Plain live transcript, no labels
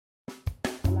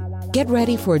Get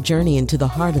ready for a journey into the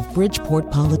heart of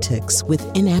Bridgeport politics with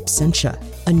In Absentia,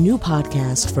 a new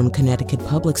podcast from Connecticut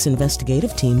Public's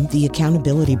investigative team, The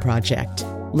Accountability Project.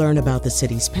 Learn about the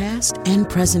city's past and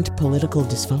present political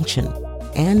dysfunction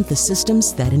and the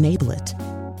systems that enable it.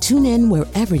 Tune in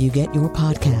wherever you get your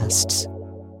podcasts.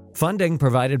 Funding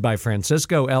provided by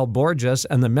Francisco L. Borges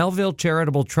and the Melville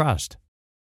Charitable Trust.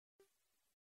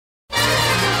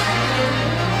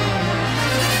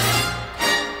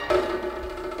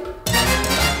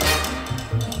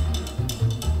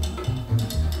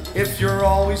 If you're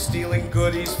always stealing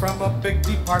goodies from a big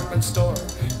department store,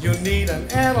 you need an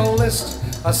analyst,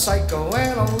 a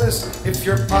psychoanalyst. If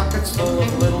your pocket's full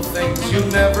of little things you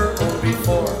never owned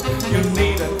before, you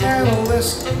need an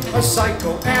analyst, a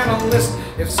psychoanalyst.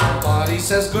 If somebody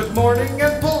says good morning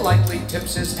and politely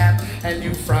tips his hat, and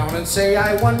you frown and say,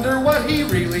 I wonder what he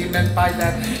really meant by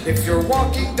that. If you're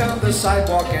walking down the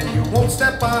sidewalk and you won't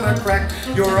step on a crack,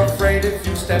 you're afraid if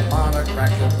you step on a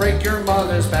crack you'll break your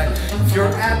mother's back. If you're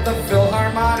at the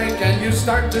Philharmonic and you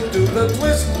start to do the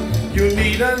twist, you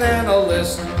need an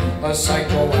analyst, a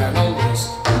psychoanalyst.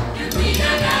 You need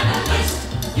an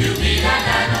analyst. You need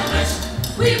an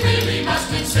analyst. We really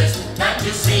must insist that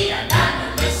you see an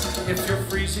analyst. If you're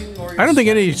freezing or I don't think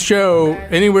any show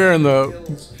anywhere in the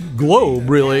globe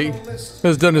really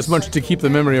has done as much to keep the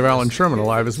memory of Alan Sherman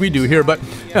alive as we do here. But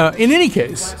in any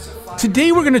case,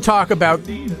 today we're going to talk about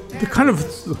the kind of,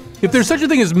 if there's such a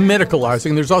thing as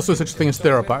medicalizing, there's also such a thing as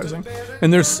therapizing.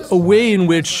 And there's a way in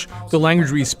which the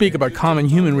language we speak about common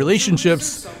human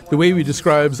relationships, the way we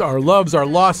describe our loves, our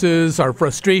losses, our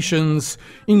frustrations,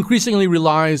 increasingly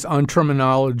relies on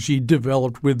terminology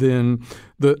developed within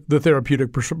the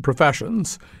therapeutic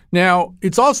professions. Now,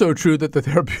 it's also true that the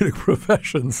therapeutic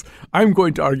professions, I'm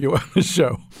going to argue on this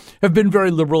show, have been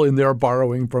very liberal in their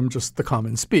borrowing from just the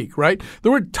common speak, right? The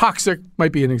word toxic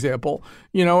might be an example.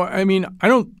 You know, I mean, I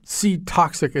don't see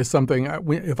toxic as something,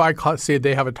 if I say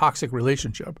they have a toxic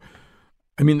relationship,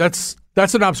 I mean, that's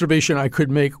an observation I could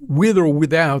make with or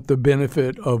without the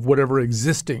benefit of whatever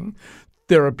existing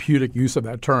therapeutic use of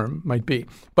that term might be.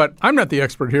 But I'm not the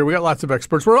expert here. We got lots of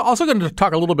experts. We're also going to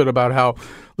talk a little bit about how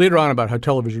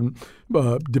television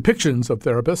depictions of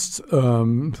therapists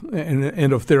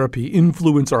and of therapy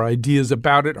influence our ideas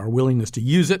about it, our willingness to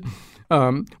use it.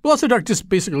 We'll also talk just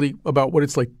basically about what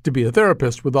it's like to be a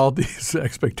therapist with all these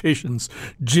expectations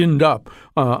ginned up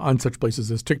on such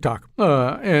places as TikTok.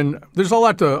 And there's a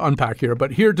lot to unpack here.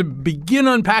 But here to begin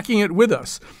unpacking it with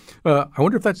us, I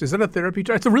wonder if is that a therapy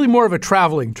term? It's really more of a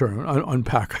traveling term,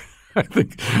 unpack. I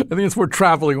think it's more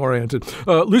traveling oriented.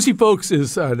 Lucy Folks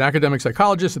is an academic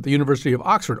psychologist at the University of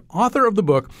Oxford, author of the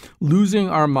book Losing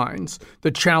Our Minds: The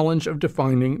Challenge of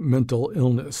Defining Mental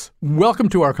Illness. Welcome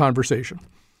to our conversation.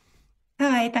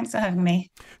 Hi, thanks for having me.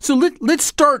 So let's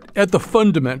start at the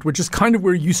fundament, which is kind of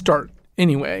where you start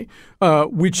anyway,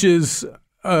 which is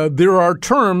there are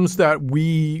terms that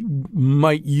we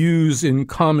might use in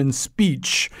common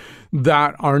speech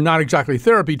that are not exactly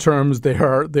therapy terms. They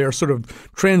are sort of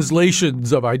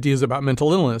translations of ideas about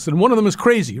mental illness. And one of them is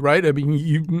crazy, right? I mean,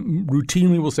 you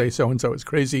routinely will say so-and-so is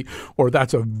crazy, or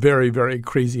that's a very, very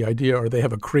crazy idea, or they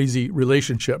have a crazy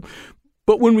relationship.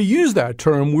 But when we use that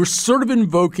term, we're sort of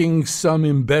invoking some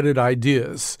embedded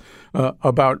ideas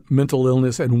about mental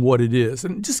illness and what it is.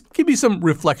 And just give me some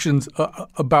reflections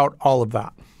about all of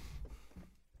that.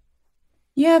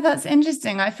 Yeah, that's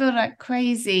interesting. I feel like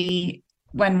crazy,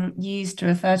 when used to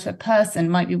refer to a person,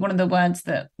 might be one of the words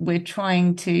that we're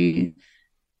trying to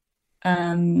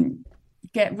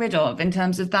get rid of in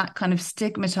terms of that kind of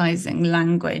stigmatizing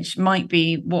language might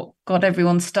be what got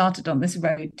everyone started on this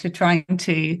road to trying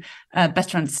to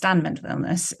better understand mental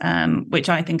illness, which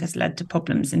I think has led to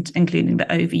problems, including the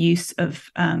overuse of,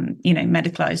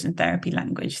 medicalized and therapy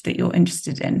language that you're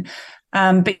interested in.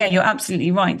 But yeah, you're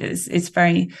absolutely right. It's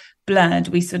very blurred.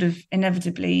 We sort of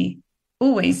inevitably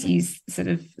always use sort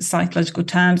of psychological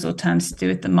terms or terms to do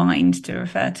with the mind to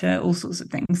refer to all sorts of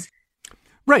things.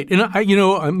 Right. And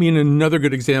another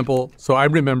good example. So I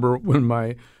remember when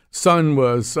my son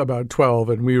was about 12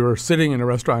 and we were sitting in a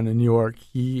restaurant in New York,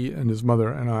 he and his mother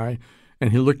and I,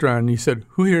 and he looked around and he said,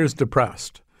 "Who here is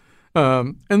depressed?"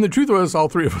 And the truth was all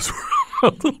three of us were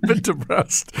a little bit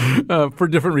depressed for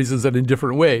different reasons and in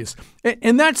different ways.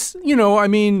 And that's,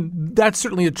 that's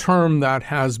certainly a term that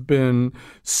has been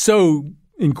so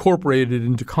incorporated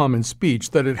into common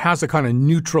speech that it has a kind of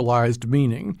neutralized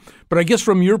meaning. But I guess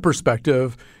from your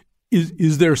perspective,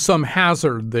 is there some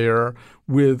hazard there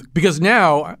because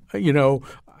now,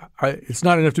 it's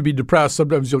not enough to be depressed.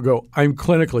 Sometimes you'll go, I'm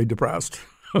clinically depressed.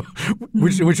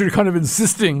 which are kind of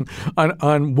insisting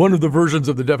on one of the versions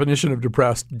of the definition of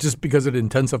depressed just because it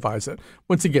intensifies it.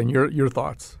 Once again, your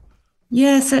thoughts.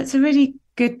 Yeah, so it's a really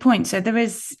good point. So there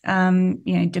is,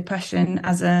 depression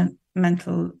as a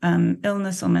mental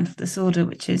illness or mental disorder,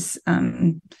 which is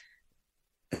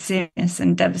serious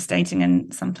and devastating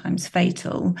and sometimes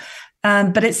fatal.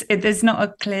 But there's not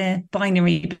a clear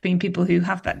binary between people who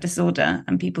have that disorder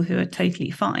and people who are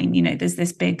totally fine. There's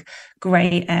this big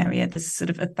grey area. There's sort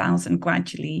of 1,000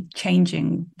 gradually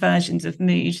changing versions of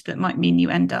mood that might mean you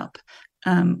end up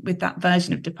with that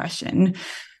version of depression.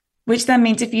 Which then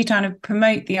means if you try to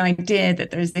promote the idea that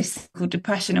there is this called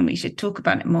depression and we should talk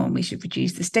about it more and we should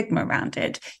reduce the stigma around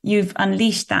it, you've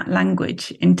unleashed that language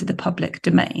into the public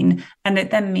domain. And it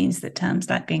then means that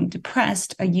terms like being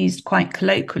depressed are used quite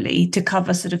colloquially to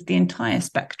cover sort of the entire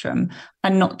spectrum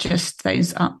and not just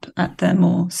those up at the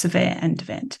more severe end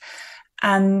of it.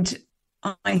 And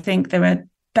I think there are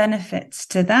benefits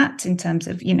to that in terms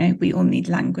of, we all need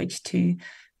language to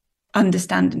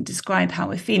understand and describe how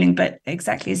we're feeling. But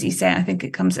exactly as you say, I think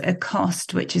it comes at a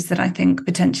cost, which is that I think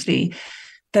potentially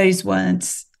those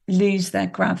words lose their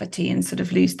gravity and sort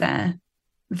of lose their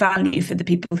value for the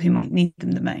people who might need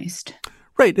them the most.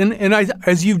 Right. And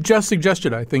as you've just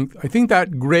suggested, I think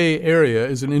that gray area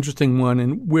is an interesting one,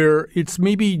 and where it's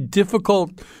maybe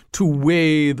difficult to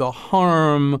weigh the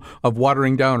harm of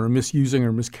watering down or misusing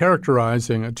or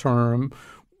mischaracterizing a term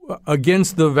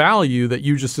against the value that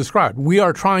you just described. We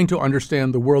are trying to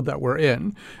understand the world that we're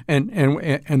in and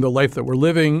the life that we're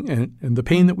living and the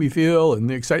pain that we feel and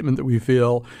the excitement that we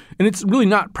feel. And it's really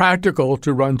not practical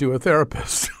to run to a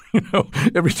therapist.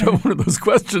 Every time one of those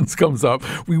questions comes up,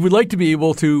 we would like to be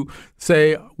able to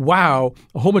say, wow,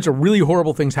 a whole bunch of really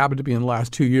horrible things happened to me in the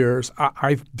last 2 years.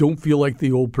 I don't feel like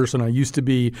the old person I used to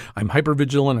be. I'm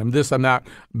hypervigilant. I'm this, I'm that.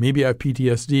 Maybe I have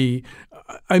PTSD.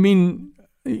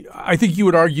 I think you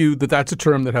would argue that that's a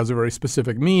term that has a very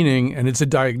specific meaning and it's a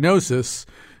diagnosis,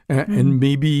 and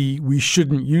maybe we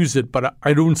shouldn't use it, but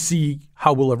I don't see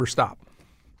how we'll ever stop.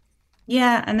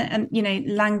 Yeah, and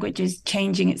language is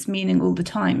changing its meaning all the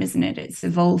time, isn't it? It's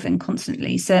evolving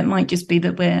constantly. So it might just be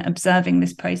that we're observing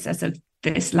this process of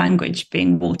this language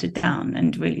being watered down,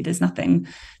 and really there's nothing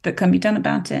that can be done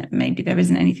about it. Maybe there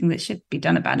isn't anything that should be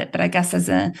done about it. But I guess as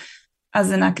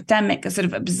an academic, sort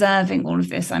of observing all of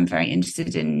this, I'm very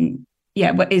interested in,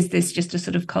 is this just a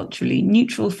sort of culturally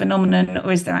neutral phenomenon,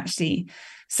 or is there actually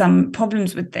some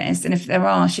problems with this? And if there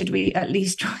are, should we at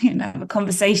least try and have a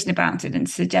conversation about it and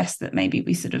suggest that maybe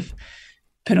we sort of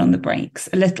put on the brakes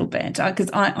a little bit? Because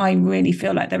I really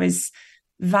feel like there is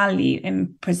value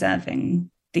in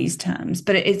preserving these terms,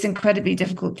 but it's an incredibly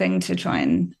difficult thing to try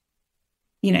and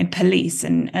police,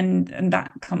 and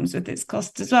that comes with its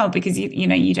cost as well, because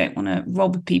you don't want to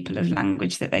rob people of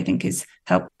language that they think is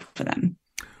helpful for them.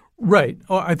 Right.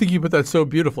 Oh, I think you put that so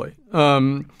beautifully.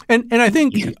 And I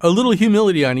think a little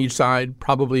humility on each side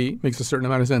probably makes a certain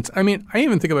amount of sense. I mean, I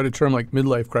even think about a term like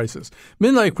midlife crisis.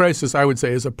 Midlife crisis, I would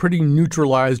say, is a pretty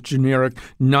neutralized, generic,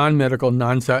 non-medical,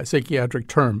 non-psychiatric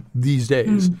term these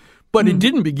days. But it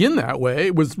didn't begin that way.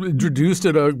 It was introduced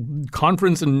at a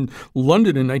conference in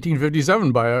London in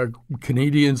 1957 by a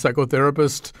Canadian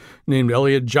psychotherapist named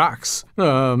Elliot Jacques.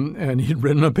 And he'd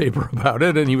written a paper about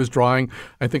it, and he was drawing,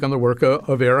 I think, on the work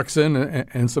of Erickson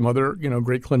and some other,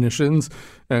 great clinicians.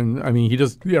 And I mean,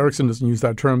 Erickson doesn't use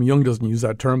that term. Jung doesn't use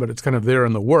that term, but it's kind of there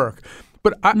in the work.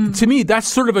 But to me, that's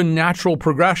sort of a natural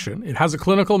progression. It has a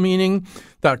clinical meaning.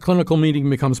 That clinical meaning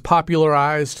becomes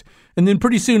popularized. And then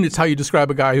pretty soon it's how you describe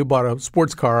a guy who bought a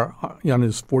sports car on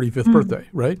his 45th birthday,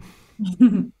 right?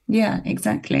 Yeah,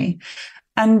 exactly.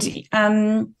 And you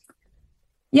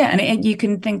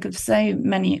can think of so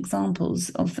many examples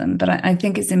of them, but I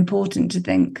think it's important to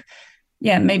think,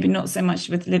 maybe not so much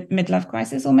with midlife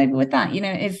crisis, or maybe with that,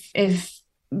 if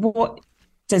what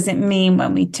does it mean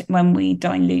when we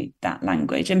dilute that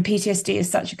language? And PTSD is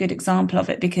such a good example of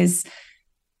it, because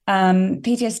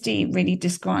PTSD really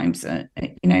describes a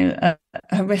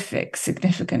horrific,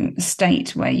 significant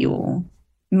state where your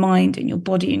mind and your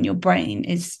body and your brain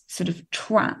is sort of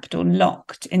trapped or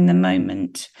locked in the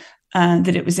moment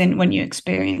that it was in when you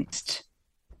experienced,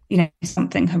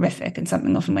 something horrific, and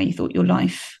something often where you thought your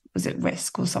life was at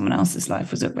risk or someone else's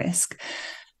life was at risk.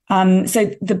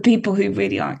 So the people who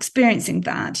really are experiencing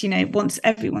that, once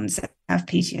everyone's have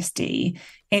PTSD,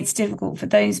 it's difficult for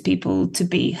those people to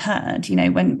be heard,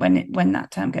 when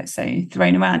that term gets so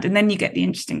thrown around. And then you get the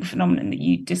interesting phenomenon that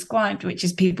you described, which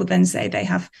is people then say they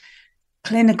have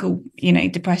clinical,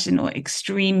 depression or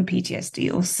extreme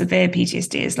PTSD or severe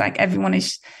PTSD. It's like everyone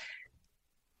is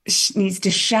needs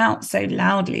to shout so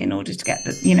loudly in order to get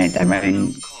their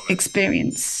own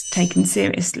experience taken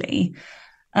seriously.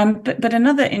 But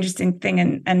another interesting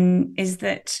thing and is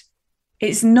that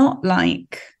it's not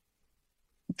like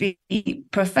the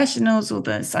professionals or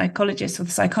the psychologists or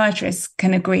the psychiatrists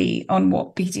can agree on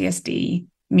what PTSD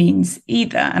means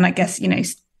either. And I guess,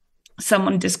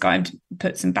 someone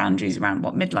put some boundaries around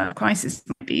what midlife crisis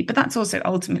might be, but that's also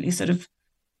ultimately sort of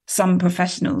some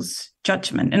professionals'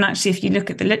 judgment. And actually, if you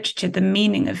look at the literature, the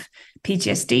meaning of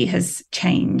PTSD has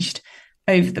changed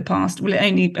over the past. Well, it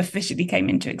only officially came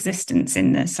into existence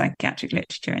in the psychiatric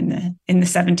literature in the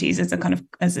 70s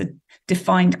as a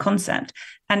defined concept.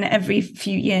 And every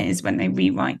few years, when they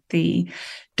rewrite the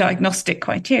diagnostic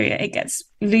criteria, it gets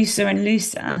looser and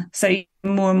looser. So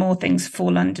more and more things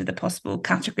fall under the possible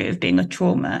category of being a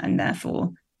trauma and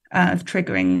therefore of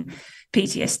triggering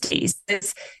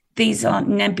PTSD. These are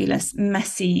nebulous,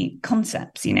 messy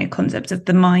concepts, concepts of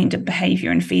the mind, of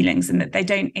behavior and feelings, and that they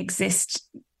don't exist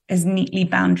as neatly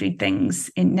boundaried things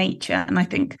in nature. And I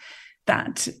think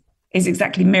that is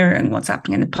exactly mirroring what's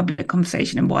happening in the public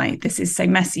conversation and why this is so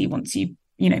messy once you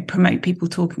promote people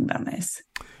talking about this.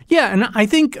 Yeah, and I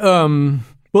think,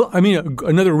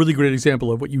 another really great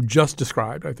example of what you just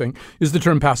described, I think, is the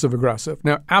term passive-aggressive.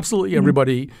 Now, absolutely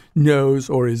everybody knows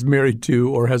or is married to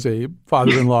or has a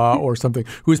father-in-law or something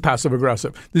who is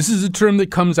passive-aggressive. This is a term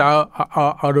that comes out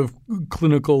of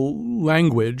clinical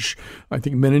language. I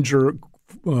think Menninger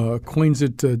coins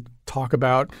it to talk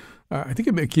about. I think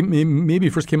it maybe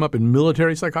first came up in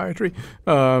military psychiatry,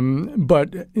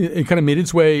 but it kind of made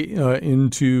its way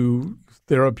into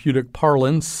therapeutic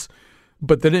parlance,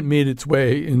 but then it made its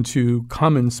way into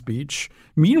common speech.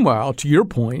 Meanwhile, to your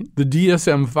point, the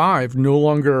DSM-5 no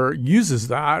longer uses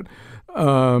that,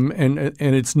 and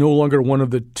it's no longer one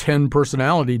of the 10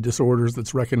 personality disorders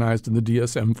that's recognized in the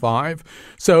DSM-5.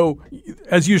 So,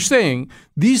 as you're saying,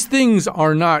 these things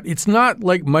are not – it's not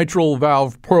like mitral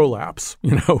valve prolapse,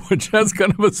 which has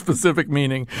kind of a specific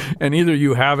meaning, and either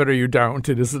you have it or you don't.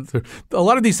 It isn't – a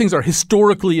lot of these things are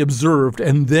historically observed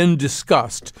and then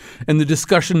discussed, and the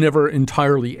discussion never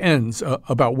entirely ends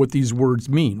about what these words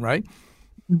mean, right?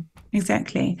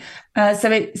 Exactly.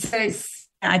 So it's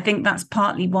I think that's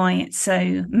partly why it's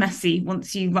so messy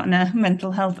once you run a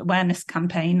mental health awareness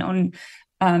campaign on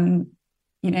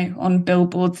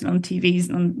billboards and on TVs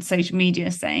and on social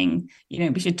media saying,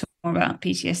 we should talk more about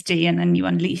PTSD, and then you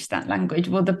unleash that language.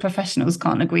 Well, the professionals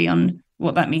can't agree on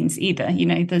what that means either.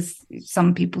 There's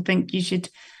some people think you should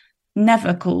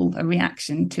never call a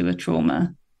reaction to a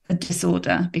trauma a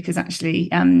disorder because actually,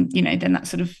 then that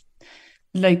sort of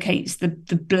locates the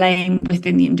blame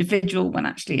within the individual when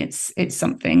actually it's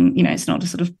something, it's not a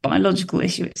sort of biological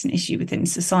issue, it's an issue within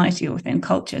society or within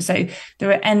culture. So there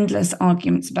are endless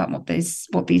arguments about what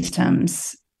these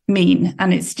terms mean.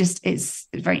 And it's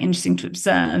very interesting to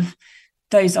observe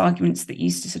those arguments that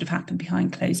used to sort of happen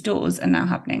behind closed doors are now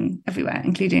happening everywhere,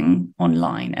 including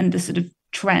online. And the sort of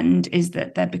trend is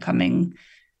that they're becoming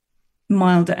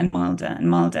milder and milder and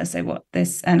milder. So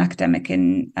an academic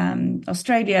in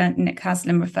Australia, Nick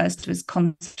Haslam, refers to as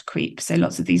concept creep. So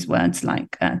lots of these words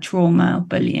like trauma, or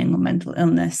bullying, or mental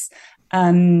illness,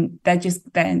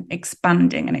 they're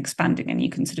expanding and expanding, and you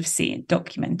can sort of see it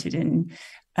documented in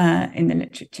the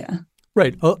literature.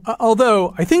 Right.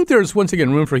 Although I think there's, once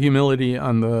again, room for humility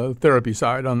on the therapy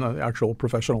side, on the actual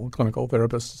professional clinical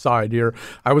therapist side here.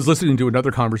 I was listening to another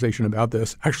conversation about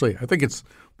this. Actually, I think it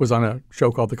was on a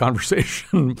show called The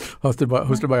Conversation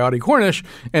hosted by Audie Cornish.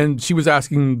 And she was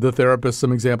asking the therapist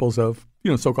some examples of,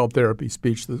 so-called therapy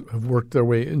speech that have worked their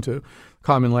way into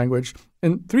common language.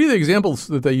 And three of the examples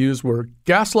that they used were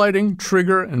gaslighting,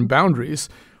 trigger, and boundaries.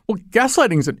 Well,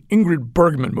 gaslighting is an Ingrid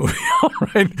Bergman movie,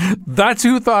 right? That's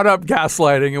who thought up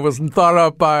gaslighting. It wasn't thought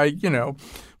up by,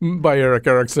 by Erik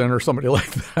Erikson or somebody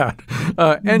like that.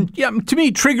 And yeah, to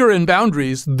me, trigger and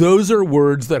boundaries, those are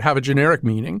words that have a generic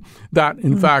meaning that,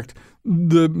 in fact,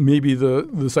 maybe the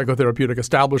psychotherapeutic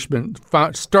establishment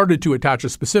started to attach a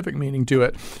specific meaning to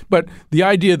it. But the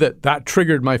idea that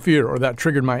triggered my fear or that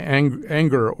triggered my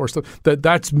anger or so,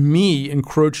 that's me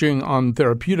encroaching on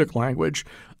therapeutic language.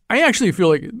 I actually feel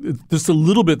like there's a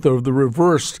little bit of the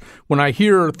reverse when I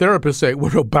hear therapists say,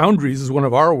 well, boundaries is one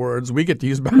of our words. We get to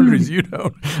use boundaries. You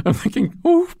don't. I'm thinking,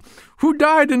 who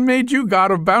died and made you God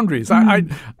of boundaries?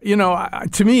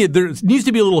 To me, there needs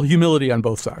to be a little humility on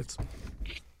both sides.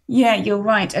 Yeah, you're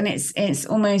right. And it's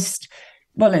almost,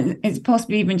 it's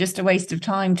possibly even just a waste of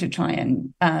time to try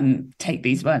and take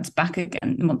these words back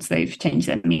again once they've changed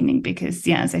their meaning, because,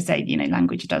 as I say,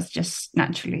 language does just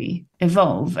naturally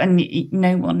evolve, and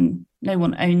no one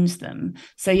owns them.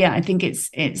 So, I think it's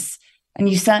And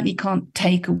you certainly can't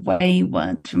take away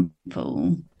words from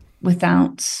people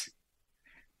without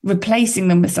replacing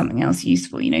them with something else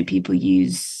useful. People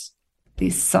use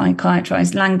this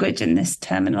psychiatrized language and this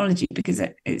terminology because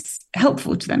it's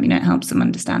helpful to them. It helps them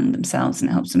understand themselves and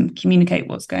it helps them communicate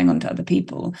what's going on to other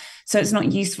people. So it's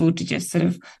not useful to just sort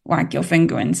of wag your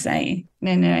finger and say,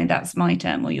 no, that's my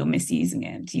term, or you're misusing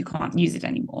it. You can't use it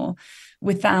anymore,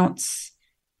 without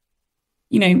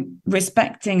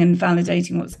respecting and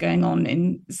validating what's going on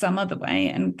in some other way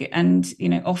and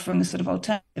offering a sort of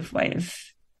alternative way of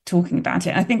talking about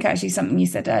it. I think actually something you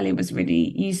said earlier was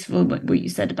really useful, what you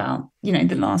said about,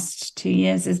 the last 2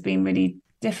 years has been really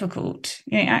difficult.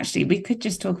 Actually, we could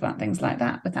just talk about things like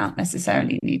that without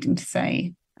necessarily needing to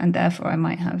say, and therefore I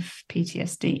might have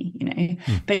PTSD,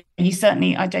 But you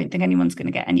certainly, I don't think anyone's going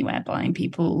to get anywhere by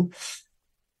people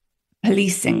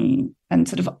policing and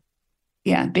sort of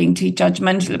being too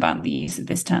judgmental about the use of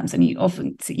this terms. And you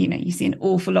often see, you see an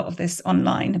awful lot of this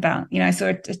online about, I saw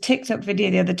a TikTok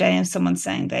video the other day of someone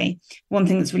saying one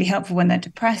thing that's really helpful when they're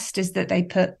depressed is that they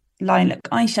put lilac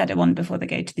eyeshadow on before they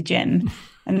go to the gym.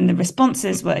 And then the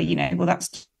responses were, well, that's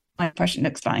what my depression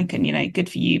looks like, and, good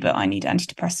for you, but I need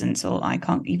antidepressants, or I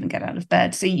can't even get out of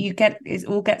bed. So it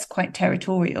all gets quite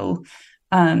territorial.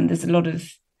 There's a lot of,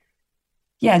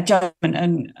 judgment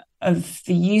and of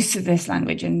the use of this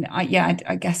language. And I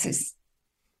guess it's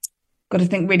got to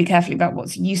think really carefully about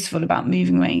what's useful about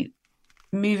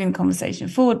moving conversation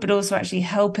forward, but also actually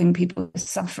helping people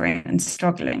suffering and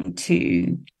struggling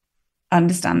to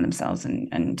understand themselves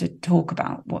and to talk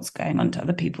about what's going on to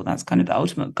other people. That's kind of the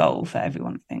ultimate goal for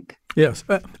everyone, I think. Yes.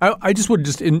 I just would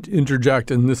interject,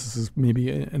 and this is maybe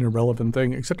an irrelevant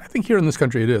thing, except I think here in this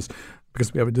country it is,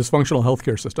 because we have a dysfunctional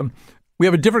healthcare system. We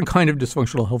have a different kind of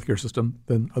dysfunctional healthcare system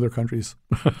than other countries.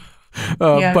 I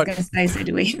was going to say, so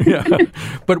do we.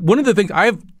 But one of the things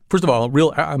first of all,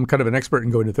 I'm kind of an expert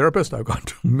in going to therapists. I've gone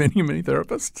to many, many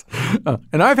therapists.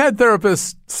 And I've had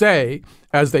therapists say,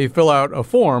 as they fill out a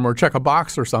form or check a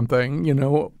box or something,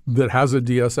 that has a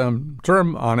DSM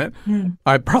term on it.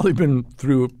 I've probably been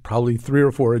through 3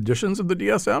 or 4 editions of the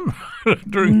DSM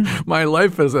during my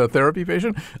life as a therapy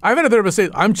patient. I've had a therapist say,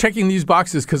 I'm checking these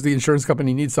boxes because the insurance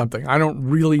company needs something. I don't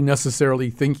really necessarily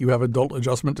think you have adult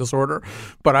adjustment disorder,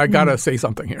 but I got to say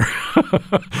something here.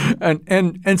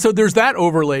 And so there's that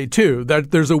overlay too,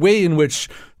 that there's a way in which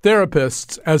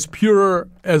therapists, as pure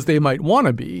as they might want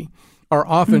to be, are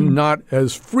often not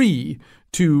as free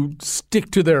to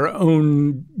stick to their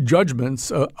own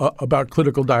judgments about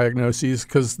clinical diagnoses,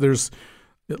 because there's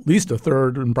at least a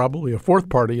third and probably a fourth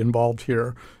party involved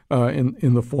here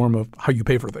in the form of how you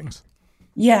pay for things.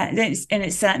 Yeah,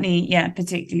 it's certainly,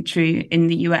 particularly true in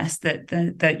the US that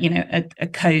a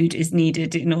code is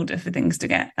needed in order for things to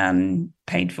get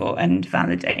paid for and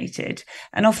validated.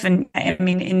 And often,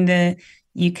 in the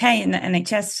UK, in the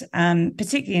NHS,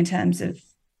 particularly in terms of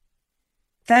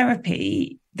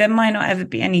therapy, there might not ever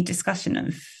be any discussion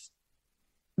of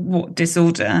what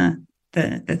disorder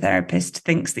the therapist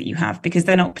thinks that you have, because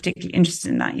they're not particularly interested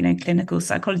in that. Clinical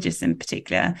psychologists in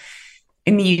particular,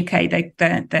 in the UK,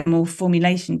 they're more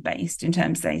formulation based in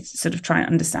terms they sort of try and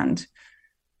understand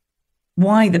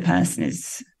why the person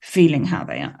is feeling how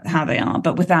they are,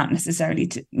 but without necessarily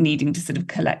needing to sort of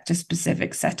collect a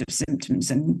specific set of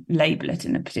symptoms and label it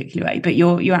in a particular way. But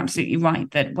you're absolutely right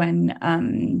that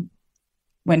when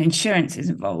insurance is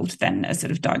involved, then a sort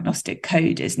of diagnostic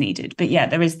code is needed. But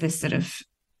there is this sort of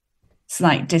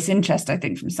slight disinterest, I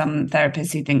think, from some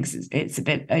therapists who thinks it's a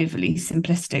bit overly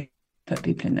simplistic, put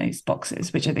people in those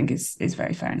boxes, which I think is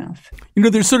very fair enough.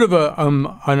 There's sort of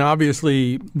an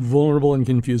obviously vulnerable and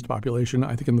confused population,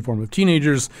 I think, in the form of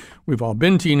teenagers. We've all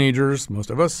been teenagers,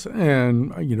 most of us,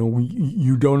 and,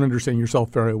 you don't understand yourself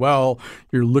very well.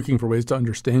 You're looking for ways to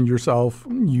understand yourself.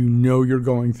 You're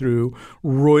going through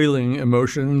roiling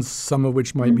emotions, some of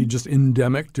which might be just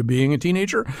endemic to being a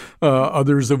teenager,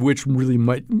 others of which really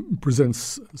might present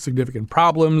significant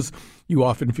problems. You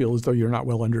often feel as though you're not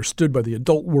well understood by the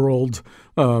adult world.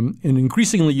 And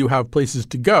increasingly you have places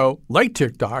to go, like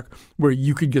TikTok, where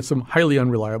you could get some highly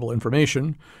unreliable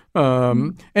information.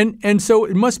 And so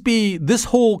it must be this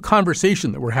whole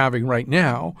conversation that we're having right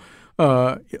now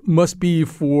it must be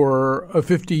for a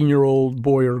 15-year-old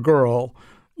boy or girl,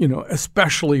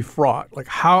 especially fraught. Like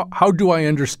how do I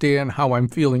understand how I'm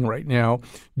feeling right now?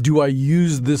 Do I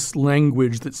use this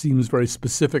language that seems very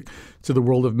specific to the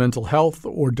world of mental health,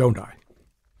 or don't I?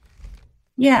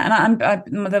 Yeah, and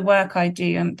the work I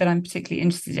do that I'm particularly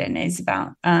interested in is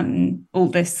about all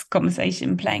this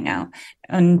conversation playing out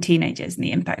on teenagers and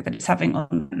the impact that it's having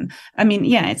on them. I mean,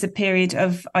 yeah, it's a period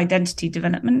of identity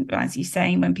development, as you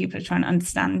say, when people are trying to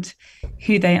understand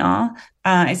who they are.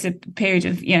 It's a period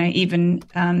of, even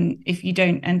if you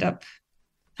don't end up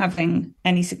having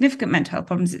any significant mental health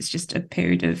problems, it's just a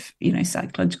period of,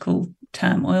 psychological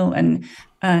turmoil and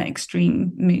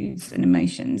extreme moods and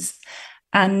emotions.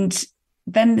 And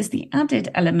then there's the added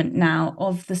element now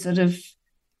of the sort of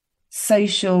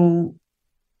social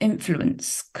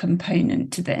influence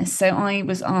component to this. So I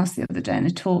was asked the other day in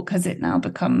a talk, has it now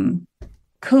become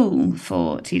cool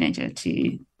for a teenager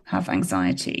to have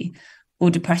anxiety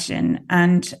or depression?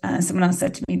 And someone else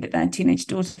said to me that their teenage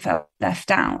daughter felt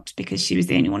left out because she was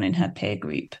the only one in her peer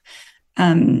group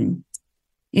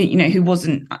who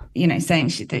wasn't, saying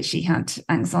that she had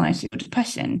anxiety or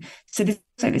depression. So there's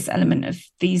also this element of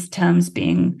these terms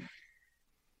being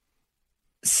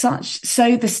so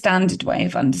the standard way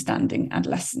of understanding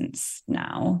adolescence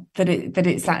now that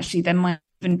it's actually, there might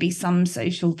even be some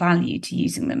social value to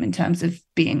using them in terms of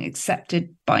being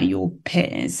accepted by your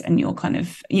peers and your kind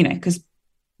of, because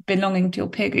belonging to your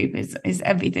peer group is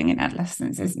everything in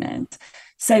adolescence, isn't it?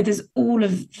 So there's all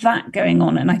of that going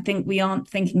on. And I think we aren't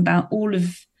thinking about all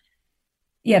of,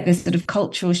 this sort of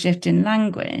cultural shift in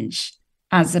language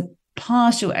as a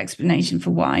partial explanation for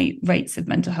why rates of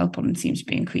mental health problems seem to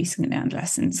be increasing in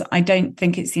adolescents. I don't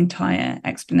think it's the entire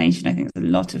explanation. I think there's a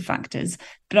lot of factors.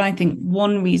 But I think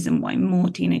one reason why more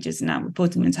teenagers are now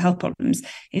reporting mental health problems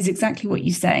is exactly what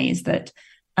you say, is that,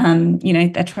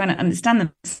 they're trying to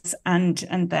understand themselves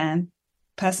and their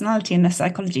personality and their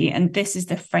psychology. And this is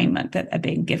the framework that they're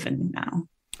being given now.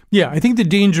 Yeah, I think the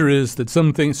danger is that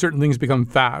certain things become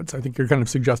fads. I think you're kind of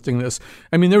suggesting this.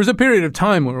 I mean, there was a period of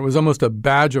time where it was almost a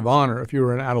badge of honor if you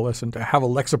were an adolescent to have a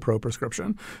Lexapro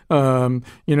prescription.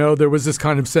 There was this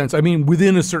kind of sense. I mean,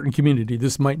 within a certain community,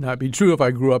 this might not be true if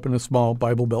I grew up in a small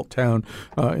Bible Belt town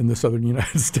in the southern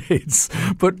United States.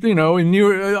 But, in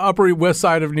Upper West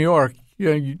Side of New York,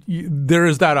 there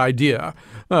is that idea.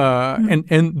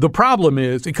 And the problem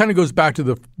is, it kind of goes back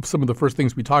to some of the first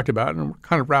things we talked about, and we're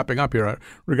kind of wrapping up here, I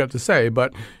regret to say.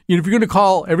 But if you're going to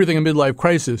call everything a midlife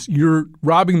crisis, you're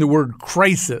robbing the word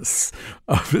crisis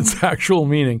of its actual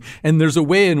meaning. And there's a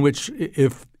way in which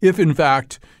if in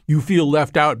fact you feel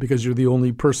left out because you're the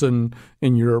only person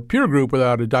in your peer group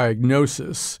without a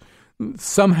diagnosis,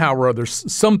 somehow or other,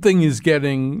 something is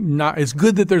getting not. It's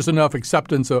good that there's enough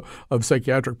acceptance of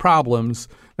psychiatric problems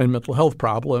and mental health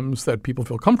problems that people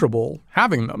feel comfortable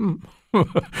having them.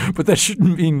 But that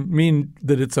shouldn't mean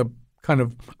that it's a kind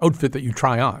of outfit that you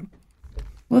try on.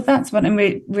 Well, that's what I'm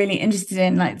really interested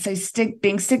in.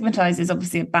 Being stigmatized is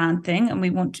obviously a bad thing, and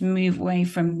we want to move away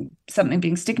from something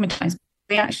being stigmatized.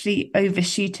 We're actually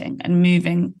overshooting and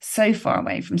moving so far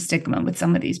away from stigma with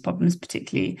some of these problems,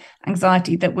 particularly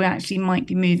anxiety, that we actually might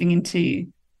be moving into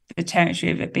the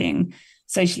territory of it being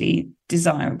socially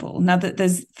desirable. Now that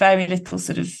there's very little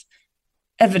sort of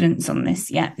evidence on this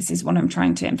yet, this is what I'm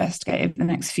trying to investigate over the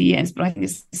next few years, but I think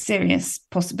it's a serious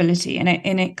possibility. And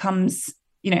it comes,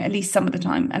 at least some of the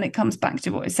time, and it comes back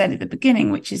to what I said at the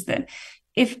beginning, which is that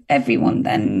if everyone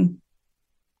then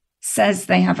says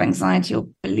they have anxiety or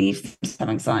believes they have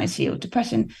anxiety or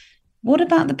depression, what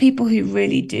about the people who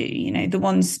really do? The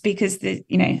ones, because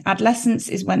adolescence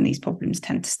is when these problems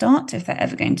tend to start, if they're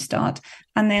ever going to start,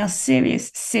 and they are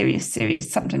serious,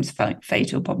 sometimes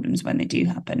fatal problems when they do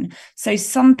happen. So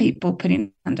some people putting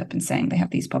their hand up and saying they have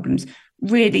these problems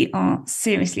really are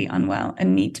seriously unwell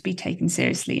and need to be taken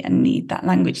seriously and need that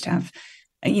language to have,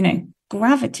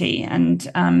 gravity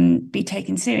and be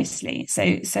taken seriously.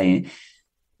 So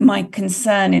my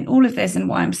concern in all of this, and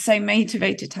why I'm so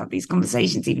motivated to have these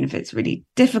conversations, even if it's really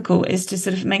difficult, is to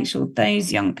sort of make sure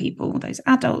those young people, those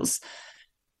adults,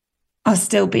 are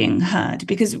still being heard.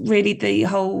 Because really the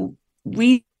whole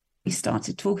reason we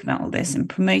started talking about all this and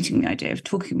promoting the idea of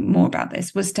talking more about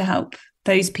this was to help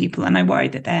those people. And I worry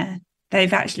that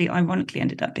they've actually ironically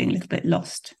ended up being a little bit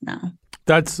lost now.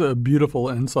 That's a beautiful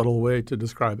and subtle way to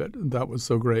describe it. That was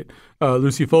so great.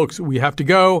 Lucy Folks, we have to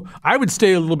go. I would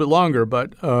stay a little bit longer,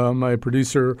 but my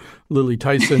producer, Lily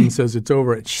Tyson, says it's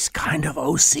over. She's kind of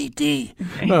OCD.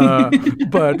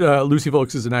 But Lucy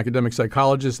Folks is an academic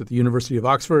psychologist at the University of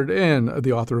Oxford and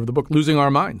the author of the book, Losing Our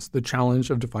Minds, The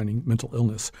Challenge of Defining Mental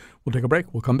Illness. We'll take a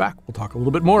break. We'll come back. We'll talk a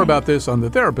little bit more about this on The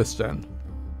Therapist's Den.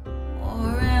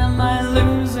 Or am I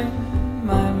losing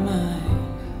my mind?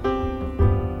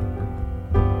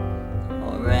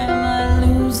 Or am I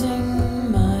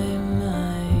losing my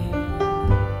mind?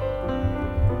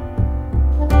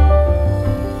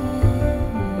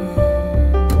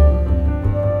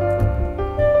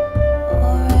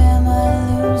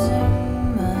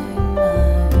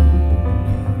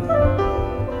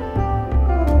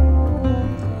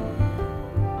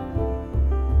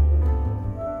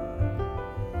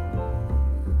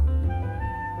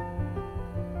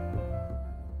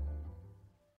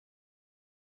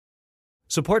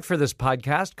 Support for this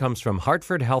podcast comes from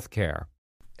Hartford Healthcare.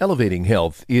 Elevating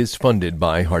Health is funded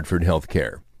by Hartford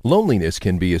Healthcare. Loneliness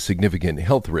can be a significant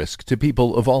health risk to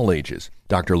people of all ages.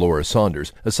 Dr. Laura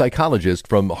Saunders, a psychologist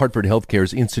from Hartford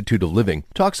Healthcare's Institute of Living,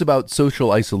 talks about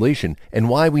social isolation and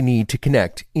why we need to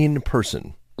connect in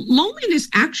person. Loneliness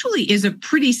actually is a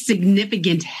pretty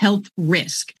significant health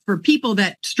risk for people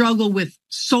that struggle with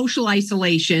social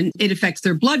isolation. It affects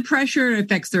their blood pressure, it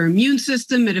affects their immune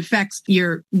system, it affects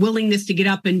your willingness to get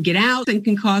up and get out, and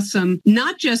can cause some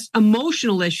not just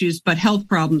emotional issues, but health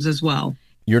problems as well.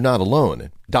 You're not alone.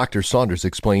 Dr. Saunders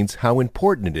explains how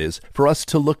important it is for us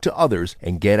to look to others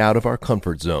and get out of our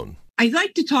comfort zone. I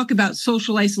like to talk about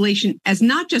social isolation as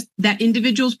not just that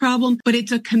individual's problem, but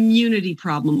it's a community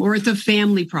problem or it's a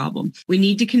family problem. We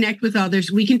need to connect with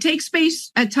others. We can take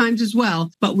space at times as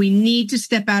well, but we need to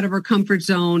step out of our comfort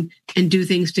zone and do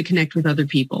things to connect with other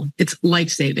people. It's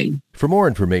life-saving. For more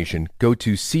information, go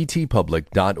to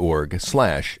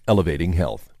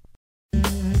ctpublic.org/elevatinghealth.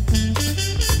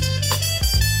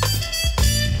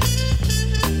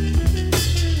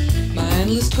 My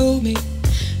analyst told me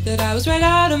that I was right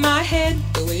out of my head,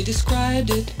 the way he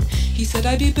described it. He said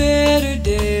I'd be better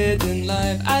dead than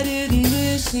live. I didn't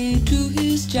listen to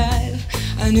his jive.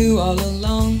 I knew all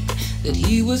along that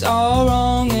he was all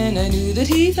wrong, and I knew that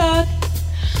he thought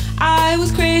I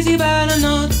was crazy, but I'm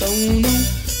not. Don't know.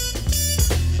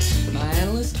 My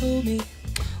analyst told me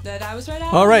that I was right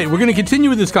out. All right, we're going to continue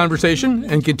with this conversation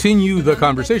and continue the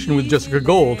conversation with Jessica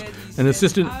Gold, an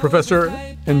assistant professor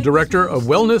and director of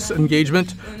wellness,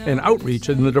 engagement, and outreach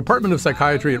in the Department of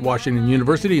Psychiatry at Washington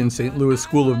University and St. Louis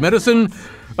School of Medicine.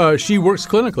 She works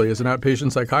clinically as an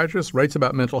outpatient psychiatrist, writes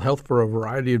about mental health for a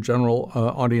variety of general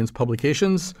audience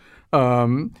publications.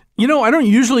 I don't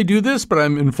usually do this, but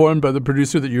I'm informed by the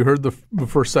producer that you heard the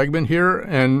first segment here,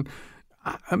 and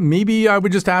maybe I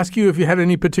would just ask you if you had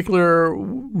any particular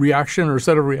reaction or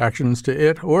set of reactions to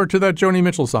it or to that Joni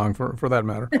Mitchell song for that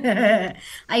matter.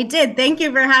 I did. Thank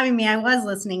you for having me. I was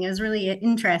listening. It was really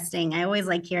interesting. I always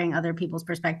like hearing other people's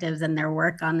perspectives and their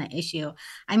work on the issue.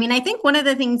 I mean, I think one of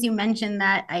the things you mentioned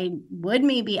that I would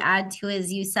maybe add to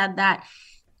is you said that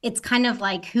it's kind of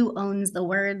like who owns the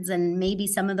words, and maybe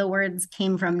some of the words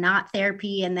came from not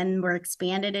therapy and then were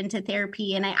expanded into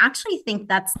therapy. And I actually think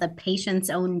that's the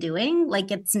patient's own doing. Like,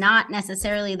 it's not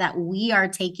necessarily that we are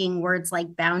taking words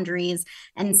like boundaries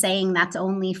and saying that's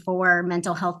only for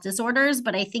mental health disorders.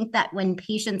 But I think that when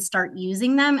patients start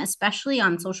using them, especially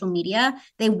on social media,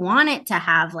 they want it to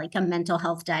have like a mental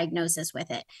health diagnosis with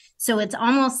it. So it's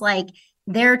almost like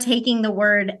they're taking the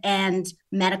word and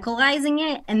medicalizing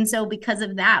it. And so because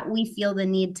of that, we feel the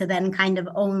need to then kind of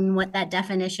own what that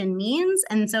definition means.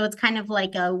 And so it's kind of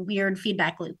like a weird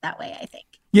feedback loop that way, I think.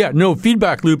 Yeah, no,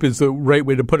 feedback loop is the right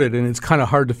way to put it, and it's kind of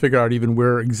hard to figure out even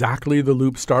where exactly the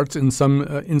loop starts in some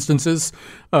instances.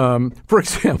 For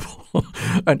example,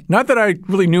 not that I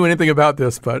really knew anything about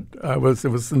this, but it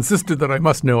was insisted that I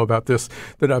must know about this,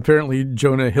 that apparently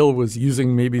Jonah Hill was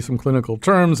using maybe some clinical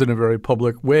terms in a very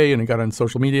public way, and it got on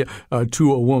social media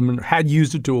to a woman, had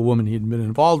used it to a woman he'd been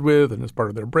involved with, and as part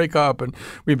of their breakup, and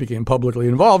we became publicly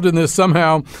involved in this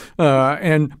somehow.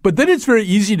 But then it's very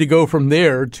easy to go from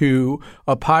there to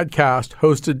a podcast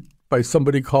hosted by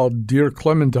somebody called Dear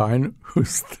Clementine,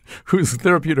 whose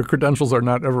therapeutic credentials are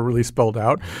not ever really spelled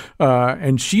out.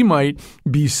 And she might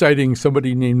be citing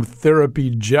somebody named Therapy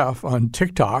Jeff on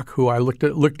TikTok, who I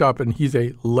looked up, and he's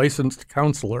a licensed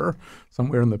counselor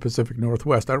somewhere in the Pacific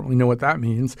Northwest. I don't really know what that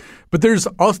means. But there's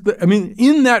also,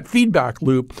 in that feedback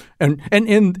loop, and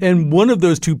one of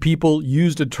those two people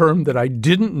used a term that I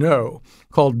didn't know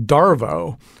called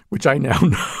DARVO, which I now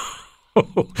know.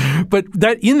 But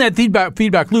that in that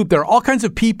feedback loop, there are all kinds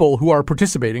of people who are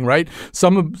participating, right?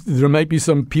 There might be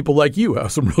some people like you who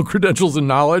have some real credentials and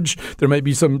knowledge. There might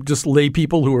be some just lay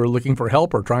people who are looking for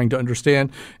help or trying to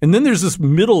understand. And then there's this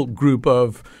middle group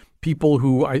of people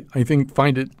who I think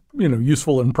find it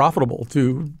useful and profitable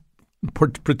to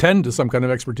pretend to some kind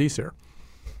of expertise here.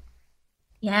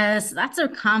 Yes, that's a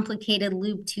complicated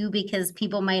loop too, because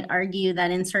people might argue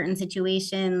that in certain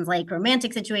situations, like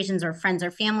romantic situations or friends or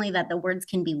family, that the words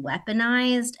can be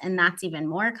weaponized. And that's even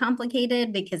more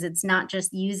complicated because it's not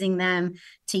just using them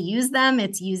to use them,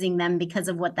 it's using them because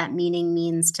of what that meaning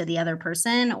means to the other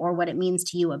person or what it means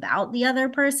to you about the other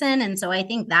person. And so I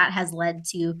think that has led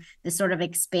to this sort of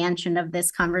expansion of this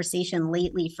conversation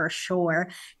lately for sure.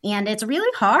 And it's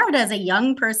really hard as a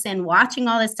young person watching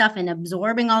all this stuff and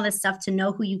absorbing all this stuff to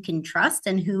know who you can trust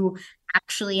and who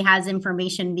actually has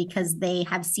information because they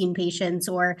have seen patients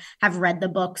or have read the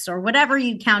books or whatever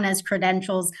you count as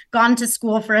credentials, gone to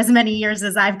school for as many years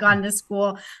as I've gone to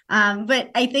school.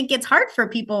 But I think it's hard for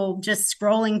people just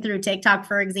scrolling through TikTok,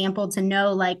 for example, to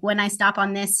know, like, when I stop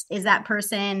on this, is that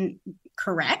person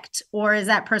correct? Or is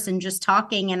that person just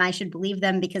talking and I should believe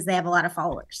them because they have a lot of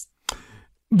followers?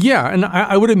 Yeah, and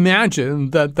I would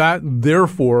imagine that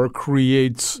therefore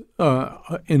creates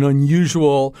an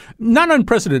unusual, not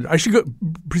unprecedented. I should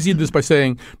precede this by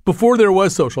saying, before there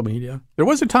was social media, there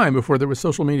was a time before there was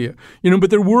social media, but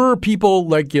there were people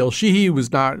like Gail Sheehy, who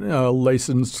was not a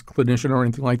licensed clinician or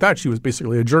anything like that. She was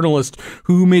basically a journalist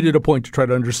who made it a point to try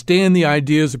to understand the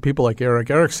ideas of people like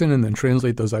Erik Erikson and then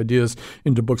translate those ideas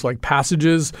into books like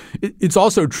Passages. It's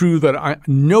also true that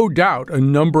no doubt a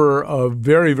number of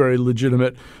very, very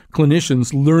legitimate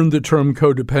clinicians learned the term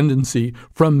codependency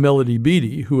from Melody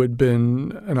Beattie, who had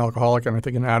been an alcoholic and I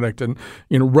think an addict, and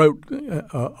wrote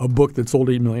a book that sold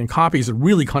 8 million copies and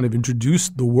really kind of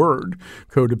introduced the word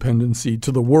codependency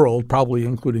to the world, probably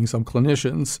including some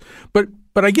clinicians. But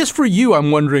I guess for you,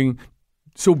 I'm wondering,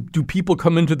 so do people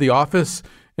come into the office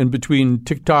and between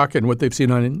TikTok and what they've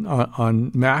seen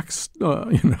on Max,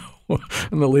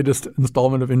 in the latest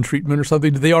installment of In Treatment or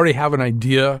something, do they already have an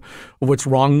idea of what's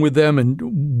wrong with them? And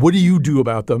what do you do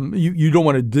about them? You don't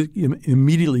want to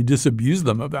immediately disabuse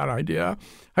them of that idea.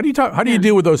 How do you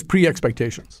deal with those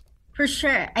pre-expectations? For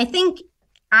sure. I think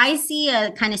I see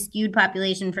a kind of skewed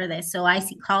population for this. So I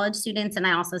see college students and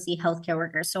I also see healthcare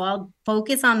workers. So I'll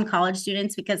focus on college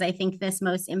students because I think this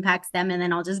most impacts them. And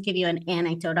then I'll just give you an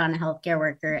anecdote on a healthcare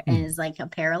worker as like a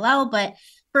parallel. But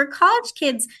for college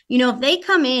kids, if they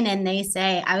come in and they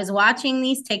say, I was watching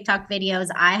these TikTok videos,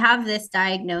 I have this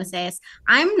diagnosis,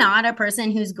 I'm not a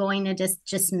person who's going to just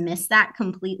dismiss that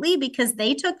completely, because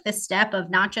they took the step of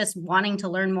not just wanting to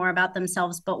learn more about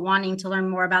themselves, but wanting to learn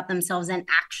more about themselves and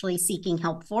actually seeking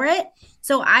help for it.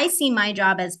 So I see my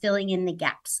job as filling in the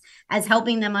gaps, as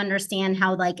helping them understand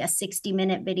how like a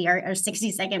 60-minute video or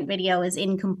 60-second video is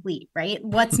incomplete, right?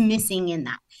 What's missing in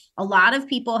that? A lot of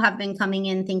people have been coming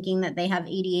in thinking that they have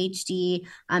ADHD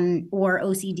or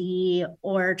OCD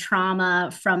or trauma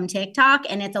from TikTok.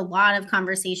 And it's a lot of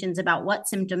conversations about what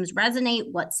symptoms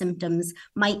resonate, what symptoms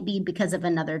might be because of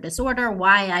another disorder,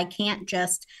 why I can't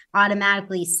just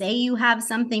automatically say you have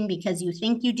something because you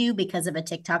think you do because of a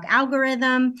TikTok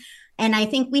algorithm. And I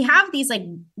think we have these like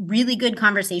really good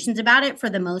conversations about it for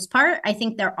the most part. I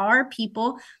think there are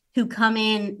people who come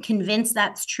in convinced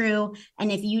that's true. And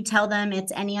if you tell them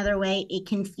it's any other way, it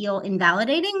can feel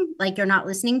invalidating, like you're not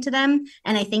listening to them.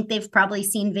 And I think they've probably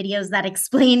seen videos that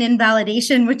explain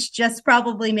invalidation, which just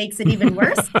probably makes it even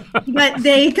worse. But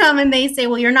they come and they say,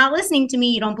 well, you're not listening to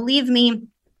me. You don't believe me.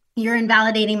 You're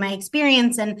invalidating my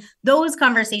experience. And those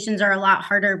conversations are a lot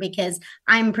harder because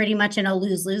I'm pretty much in a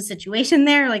lose-lose situation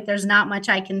there. Like there's not much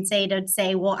I can say to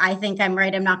say, well, I think I'm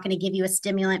right. I'm not going to give you a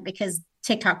stimulant because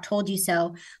TikTok told you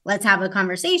so. Let's have a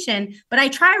conversation. But I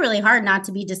try really hard not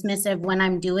to be dismissive when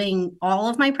I'm doing all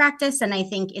of my practice. And I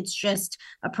think it's just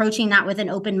approaching that with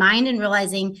an open mind and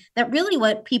realizing that really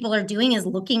what people are doing is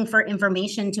looking for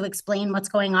information to explain what's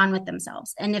going on with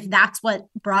themselves. And if that's what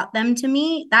brought them to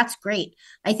me, that's great.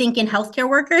 I think in healthcare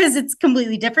workers, it's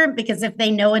completely different because if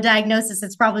they know a diagnosis,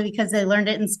 it's probably because they learned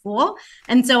it in school.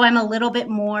 And so I'm a little bit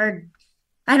more,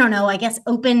 I don't know, I guess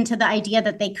open to the idea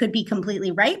that they could be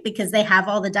completely right because they have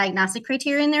all the diagnostic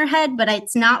criteria in their head, but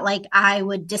it's not like I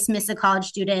would dismiss a college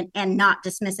student and not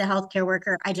dismiss a healthcare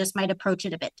worker. I just might approach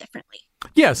it a bit differently.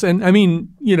 Yes. And I mean,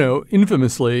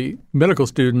 infamously, medical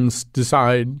students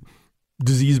decide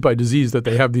disease by disease that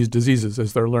they have these diseases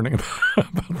as they're learning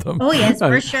about them. Oh, yes,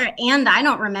 for sure. And I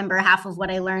don't remember half of what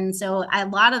I learned. So a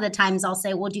lot of the times I'll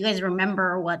say, well, do you guys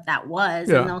remember what that was?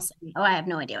 Yeah. And they'll say, oh, I have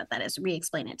no idea what that is.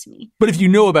 Re-explain it to me. But if you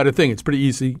know about a thing, it's pretty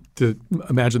easy to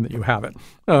imagine that you have it.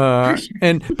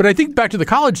 Sure. But I think back to the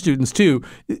college students too,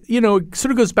 it sort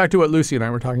of goes back to what Lucy and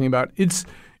I were talking about.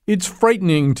 It's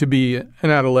frightening to be an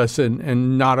adolescent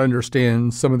and not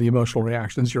understand some of the emotional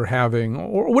reactions you're having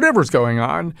or whatever's going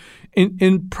on.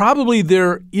 And probably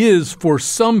there is, for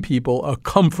some people, a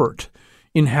comfort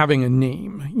in having a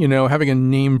name, having a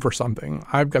name for something.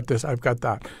 I've got this, I've got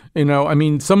that.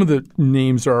 Some of the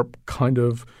names are kind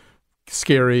of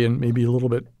scary and maybe feel a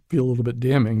little bit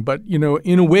damning. But, in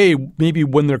a way, maybe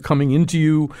when they're coming into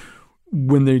you,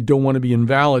 when they don't want to be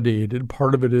invalidated,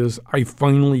 part of it is I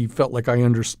finally felt like I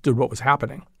understood what was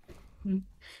happening.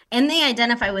 And they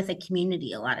identify with a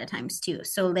community a lot of times too.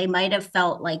 So they might have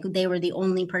felt like they were the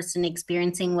only person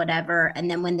experiencing whatever. And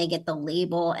then when they get the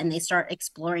label and they start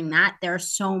exploring that, there are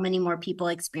so many more people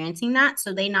experiencing that.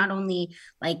 So they not only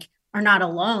like are not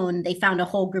alone. They found a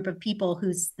whole group of people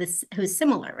who's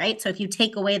similar, right? So if you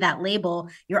take away that label,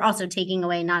 you're also taking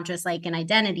away not just like an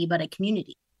identity, but a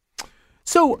community.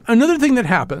 So another thing that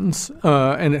happens,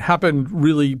 and it happened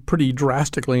really pretty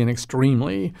drastically and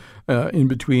extremely in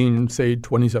between, say,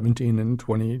 2017 and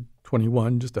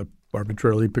 2021, just to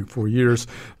arbitrarily pick 4 years,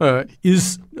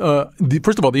 is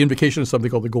first of all, the invocation of something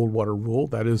called the Goldwater Rule.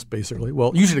 That is basically,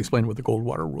 well, you should explain what the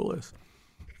Goldwater Rule is.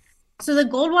 So the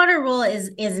Goldwater Rule is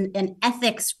an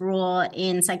ethics rule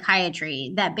in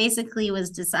psychiatry that basically was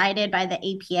decided by the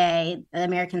APA, the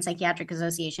American Psychiatric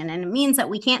Association, and it means that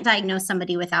we can't diagnose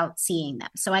somebody without seeing them.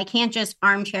 So I can't just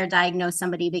armchair diagnose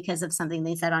somebody because of something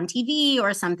they said on TV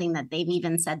or something that they've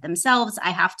even said themselves. I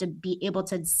have to be able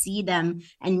to see them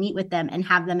and meet with them and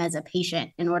have them as a patient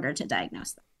in order to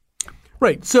diagnose them.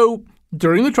 Right. So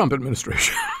during the Trump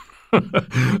administration,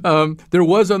 there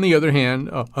was, on the other hand,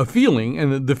 a feeling,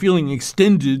 and the feeling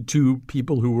extended to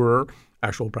people who were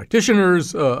actual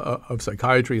practitioners of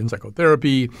psychiatry and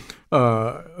psychotherapy,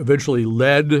 eventually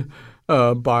led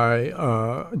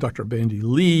by Dr. Bandy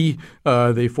Lee.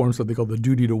 They formed something called the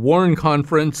Duty to Warn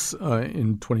Conference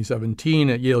in 2017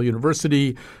 at Yale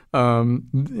University.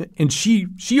 And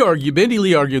she argued, Bandy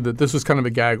Lee argued that this was kind of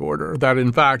a gag order, that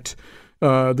in fact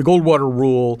the Goldwater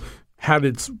Rule had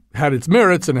its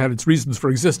merits and had its reasons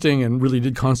for existing and really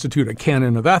did constitute a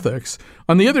canon of ethics.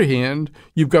 On the other hand,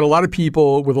 you've got a lot of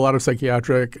people with a lot of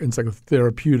psychiatric and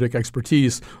psychotherapeutic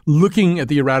expertise looking at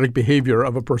the erratic behavior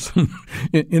of a person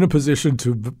in a position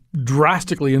to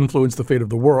drastically influence the fate of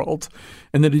the world,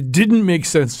 and that it didn't make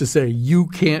sense to say you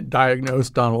can't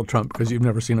diagnose Donald Trump because you've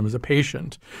never seen him as a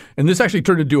patient. And this actually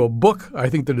turned into a book, I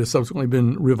think, that has subsequently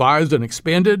been revised and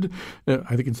expanded.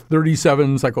 I think it's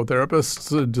 37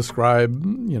 psychotherapists describe,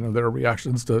 their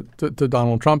reactions to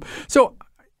Donald Trump. So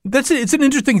it's an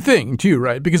interesting thing, too,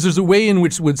 right? Because there's a way in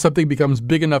which when something becomes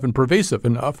big enough and pervasive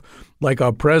enough, like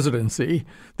a presidency,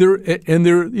 there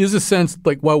is a sense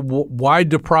like, well, why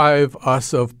deprive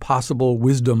us of possible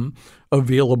wisdom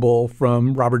available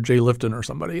from Robert J. Lifton or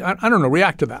somebody? I don't know.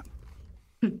 React to that.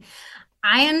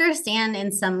 I understand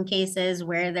in some cases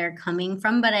where they're coming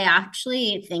from, but I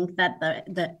actually think that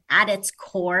the at its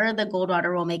core, the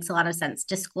Goldwater Rule makes a lot of sense.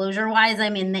 Disclosure wise,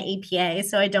 I'm in the APA,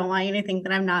 so I don't want you to think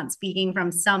that I'm not speaking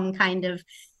from some kind of,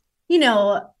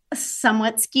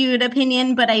 somewhat skewed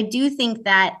opinion. But I do think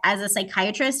that as a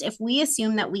psychiatrist, if we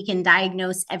assume that we can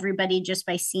diagnose everybody just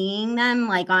by seeing them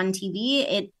like on TV,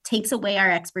 it takes away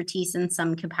our expertise in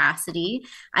some capacity.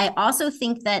 I also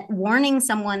think that warning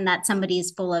someone that somebody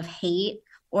is full of hate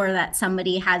or that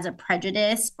somebody has a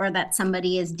prejudice or that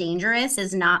somebody is dangerous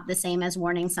is not the same as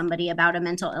warning somebody about a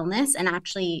mental illness, and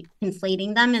actually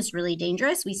conflating them is really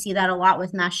dangerous. We see that a lot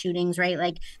with mass shootings, right?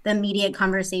 Like the immediate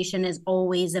conversation is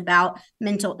always about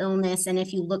mental illness. And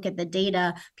if you look at the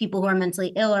data, people who are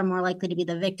mentally ill are more likely to be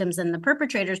the victims than the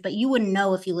perpetrators. But you wouldn't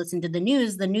know if you listened to the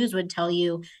news. The news would tell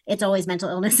you it's always mental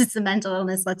illness. It's a mental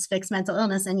illness. Let's fix mental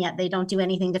illness. And yet they don't do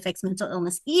anything to fix mental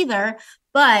illness either.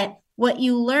 But what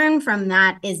you learn from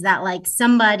that is that like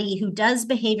somebody who does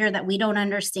behavior that we don't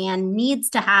understand needs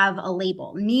to have a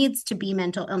label, needs to be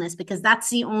mental illness, because that's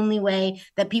the only way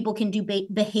that people can do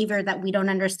behavior that we don't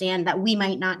understand, that we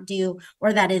might not do,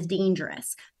 or that is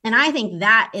dangerous. And I think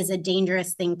that is a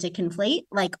dangerous thing to conflate.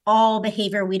 Like all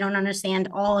behavior we don't understand,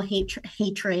 all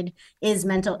hatred is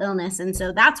mental illness. And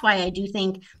so that's why I do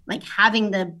think like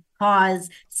having the pause,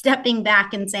 stepping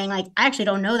back and saying like, I actually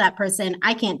don't know that person.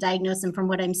 I can't diagnose them from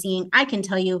what I'm seeing. I can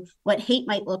tell you what hate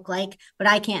might look like, but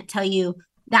I can't tell you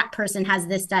that person has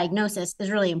this diagnosis is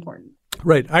really important.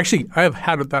 Right. Actually, I have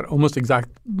had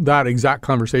that exact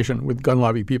conversation with gun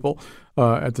lobby people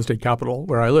at the state capitol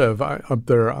where I live.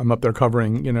 I'm up there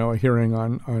covering, a hearing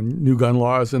on new gun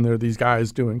laws, and there are these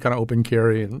guys doing kind of open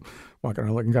carry and walking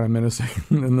around looking kind of menacing,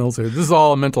 and they'll say, this is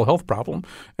all a mental health problem.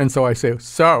 And so I say,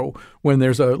 so when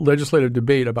there's a legislative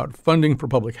debate about funding for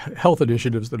public health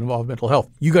initiatives that involve mental health,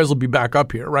 you guys will be back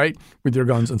up here, right, with your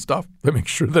guns and stuff to make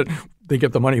sure that they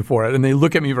get the money for it. And they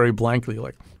look at me very blankly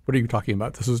like, what are you talking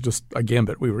about? This is just a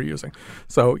gambit we were using.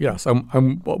 So, yes,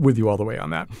 I'm with you all the way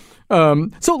on that.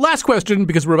 So last question,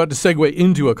 because we're about to segue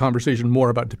into a conversation more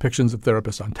about depictions of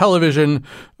therapists on television.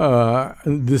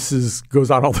 This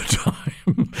goes on all the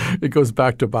time. It goes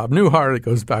back to Bob Newhart. It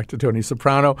goes back to Tony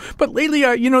Soprano. But lately,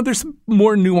 there's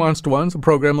more nuanced ones, a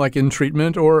program like In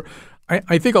Treatment, or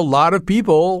I think a lot of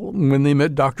people, when they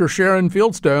met Dr. Sharon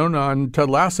Fieldstone on Ted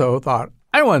Lasso, thought,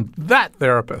 I want that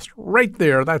therapist right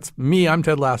there. That's me. I'm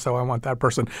Ted Lasso. I want that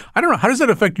person. I don't know. How does that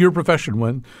affect your profession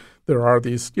when there are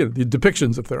these the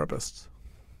depictions of therapists?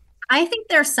 I think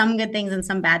there's some good things and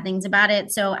some bad things about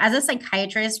it. So as a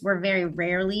psychiatrist, we're very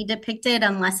rarely depicted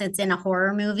unless it's in a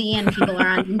horror movie and people are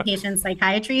on inpatient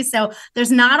psychiatry. So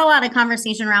there's not a lot of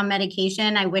conversation around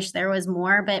medication. I wish there was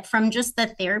more, but from just the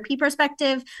therapy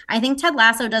perspective, I think Ted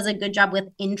Lasso does a good job with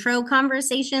intro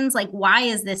conversations. Like, why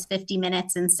is this 50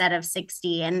 minutes instead of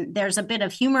 60? And there's a bit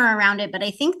of humor around it, but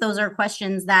I think those are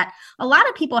questions that a lot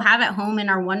of people have at home and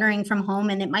are wondering from home,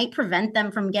 and it might prevent them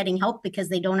from getting help because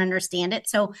they don't understand it.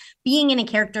 So being in a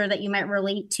character that you might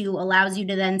relate to allows you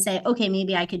to then say, okay,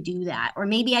 maybe I could do that. Or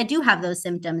maybe I do have those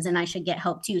symptoms and I should get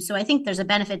help too. So I think there's a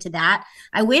benefit to that.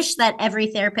 I wish that every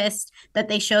therapist that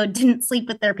they showed didn't sleep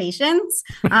with their patients.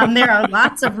 There are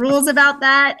lots of rules about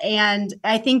that. And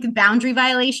I think boundary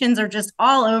violations are just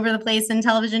all over the place in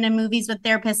television and movies with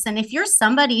therapists. And if you're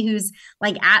somebody who's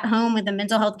like at home with a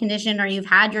mental health condition, or you've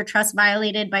had your trust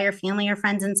violated by your family or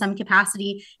friends in some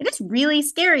capacity, it is really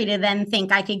scary to then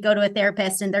think I could go to a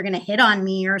therapist and they're going to hit on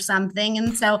me or something.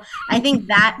 And so I think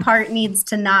that part needs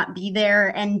to not be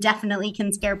there, and definitely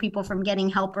can scare people from getting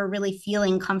help or really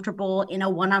feeling comfortable in a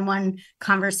one-on-one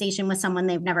conversation with someone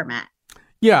they've never met.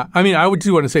 Yeah, I mean, I would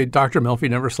do want to say Dr. Melfi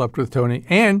never slept with Tony,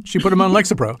 and she put him on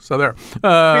Lexapro. So there.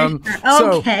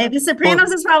 Okay, The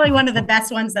Sopranos is probably one of the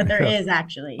best ones that there is,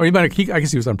 actually. Or I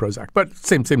guess he was on Prozac, but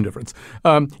same difference.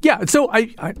 So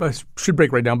I should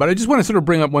break right down, but I just want to sort of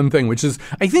bring up one thing, which is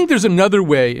I think there's another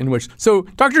way in which. So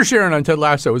Dr. Sharon on Ted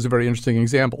Lasso is a very interesting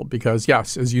example because,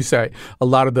 yes, as you say, a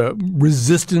lot of the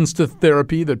resistance to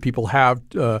therapy that people have,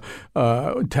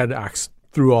 Ted acts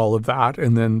through all of that,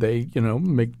 and then they,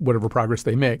 make whatever progress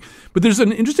they make. But there's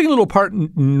an interesting little part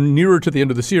nearer to the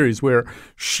end of the series where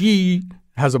she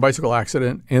has a bicycle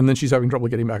accident, and then she's having trouble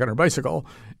getting back on her bicycle,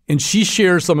 and she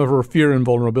shares some of her fear and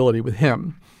vulnerability with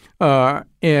him.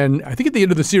 And I think at the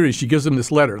end of the series, she gives him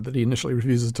this letter that he initially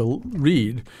refuses to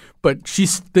read. But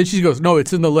then she goes, no,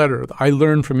 it's in the letter. I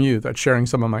learned from you that sharing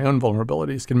some of my own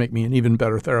vulnerabilities can make me an even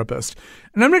better therapist.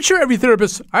 And I'm not sure every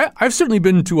therapist – I've certainly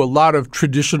been to a lot of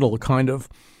traditional kind of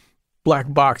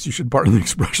black box, you should pardon the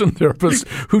expression, therapists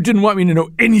who didn't want me to know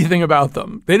anything about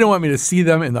them. They didn't want me to see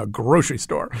them in the grocery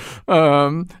store.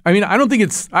 I don't think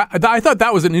it's – I thought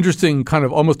that was an interesting kind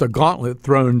of almost a gauntlet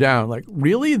thrown down. Like,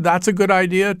 really? That's a good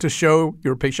idea to show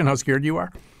your patient how scared you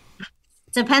are?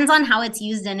 Depends on how it's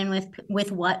used and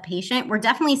with what patient. We're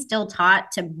definitely still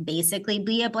taught to basically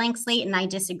be a blank slate, and I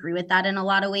disagree with that in a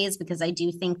lot of ways because I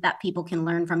do think that people can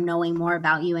learn from knowing more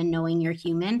about you and knowing you're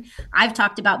human. I've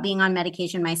talked about being on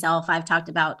medication myself. I've talked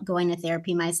about going to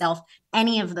therapy myself.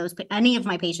 Any of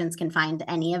my patients can find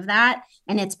any of that,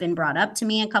 and it's been brought up to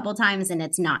me a couple times, and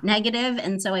it's not negative.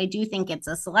 And so I do think it's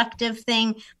a selective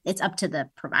thing. It's up to the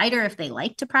provider if they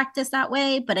like to practice that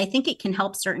way, but I think it can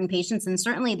help certain patients, and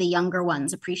certainly the younger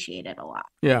ones appreciate it a lot.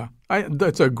 Yeah,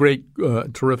 that's a great,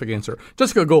 terrific answer.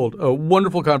 Jessica Gold, a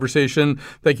wonderful conversation.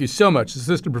 Thank you so much.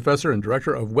 Assistant Professor and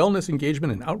Director of Wellness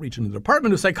Engagement and Outreach in the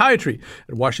Department of Psychiatry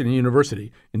at Washington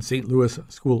University in St. Louis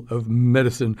School of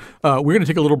Medicine. We're going to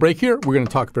take a little break here. We're going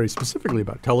to talk very specifically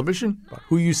about television, about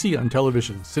who you see on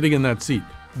television, sitting in that seat,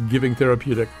 giving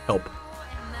therapeutic help.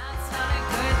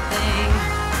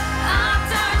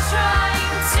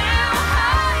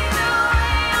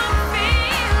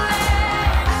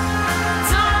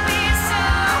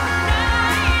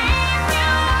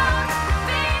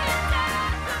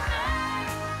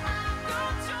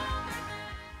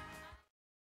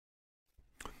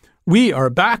 We are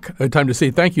back. Time to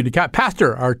say thank you to Kat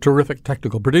Pastor, our terrific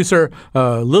technical producer.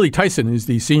 Lily Tyson is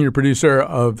the senior producer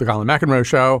of The Colin McEnroe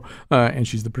Show, and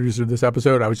she's the producer of this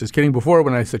episode. I was just kidding before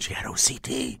when I said she had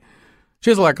OCD. She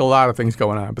has like a lot of things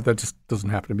going on, but that just doesn't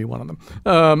happen to be one of them.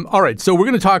 All right, so we're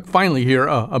going to talk finally here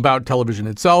about television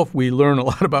itself. We learn a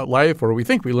lot about life, or we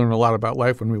think we learn a lot about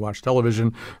life when we watch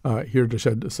television. Here to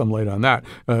shed some light on that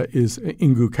is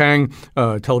Ingu Kang,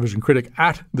 television critic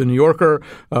at The New Yorker.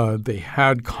 They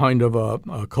had kind of a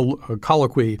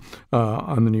colloquy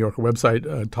on the New Yorker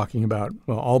website talking about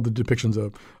all the depictions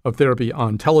of therapy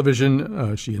on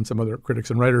television, she and some other critics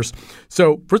and writers.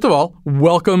 So first of all,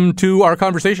 welcome to our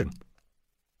conversation.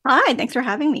 Hi, thanks for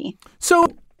having me. So,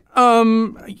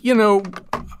 I'm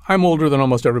older than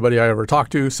almost everybody I ever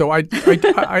talked to, so I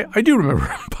do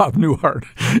remember Bob Newhart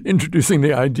introducing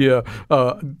the idea,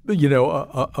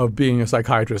 of being a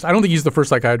psychiatrist. I don't think he's the first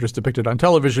psychiatrist depicted on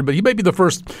television, but he may be the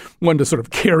first one to sort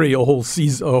of carry a whole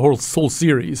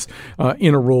series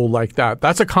in a role like that.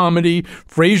 That's a comedy.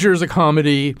 Frasier's a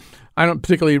comedy. I don't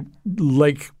particularly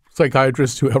like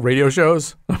psychiatrists who have radio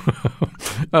shows.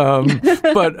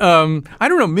 But I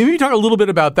don't know. Maybe talk a little bit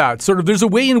about that. Sort of there's a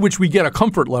way in which we get a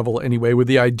comfort level anyway with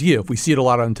the idea if we see it a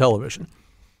lot on television.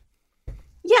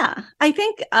 Yeah, I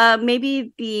think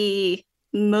maybe the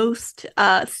most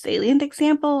salient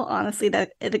example, honestly,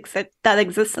 that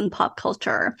exists in pop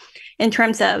culture in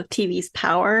terms of TV's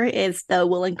power is the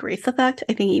Will and Grace effect.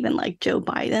 I think even like Joe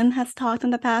Biden has talked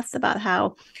in the past about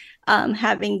how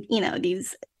having,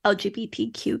 these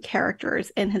LGBTQ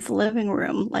characters in his living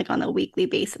room, like on a weekly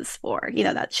basis for,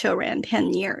 that show ran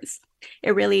 10 years.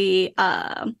 It really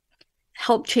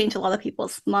helped change a lot of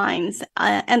people's minds.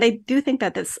 And I do think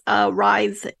that this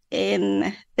rise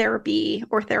in therapy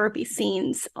or therapy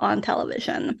scenes on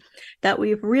television that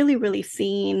we've really, really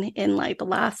seen in like the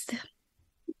last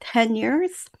 10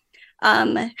 years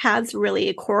has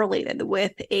really correlated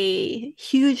with a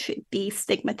huge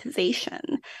destigmatization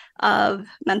of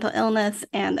mental illness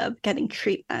and of getting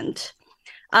treatment.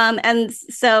 And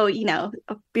so,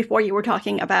 before you were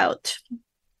talking about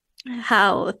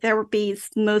how therapy's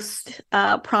most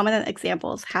prominent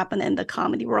examples happen in the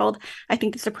comedy world, I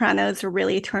think The Sopranos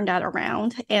really turned that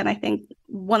around. And I think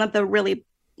one of the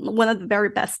very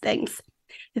best things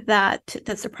that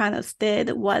The Sopranos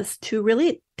did was to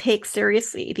really take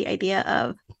seriously the idea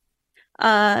of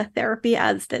therapy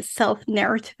as this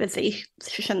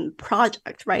self-narrativization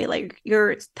project, right? Like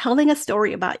you're telling a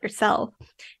story about yourself,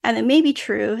 and it may be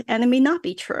true and it may not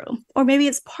be true, or maybe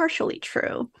it's partially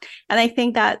true. And I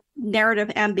think that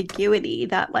narrative ambiguity,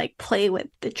 that like play with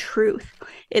the truth,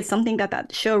 is something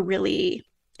that show really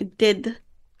did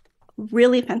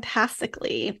really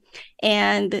fantastically.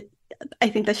 And I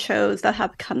think the shows that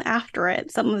have come after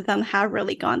it, some of them have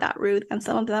really gone that route, and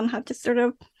some of them have just sort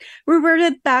of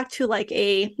reverted back to like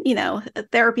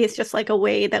therapy is just like a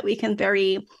way that we can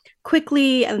very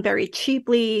quickly and very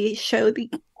cheaply show the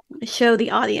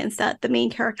audience that the main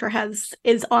character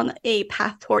is on a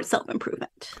path towards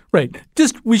self-improvement. Right.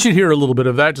 We should hear a little bit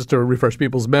of that just to refresh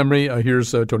people's memory.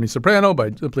 Here's Tony Soprano,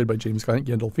 played by James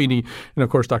Gandolfini, and of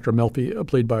course Dr. Melfi,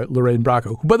 played by Lorraine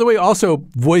Bracco, who, by the way, also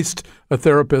voiced a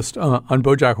therapist on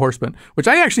BoJack Horseman, which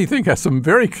I actually think has some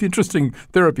very interesting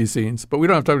therapy scenes. But we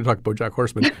don't have time to talk BoJack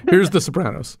Horseman. Here's The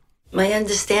Sopranos. My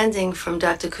understanding from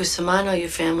Dr. Cusimano, your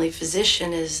family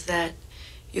physician, is that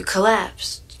you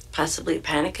collapsed. Possibly a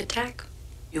panic attack?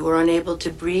 You were unable to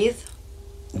breathe?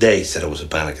 They said it was a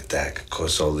panic attack. Of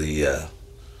course, all the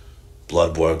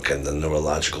blood work and the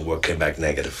neurological work came back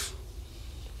negative.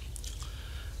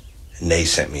 And they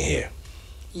sent me here.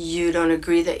 You don't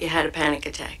agree that you had a panic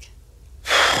attack?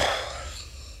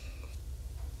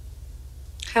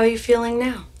 How are you feeling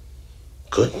now?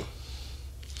 Good.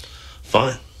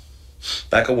 Fine.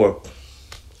 Back at work.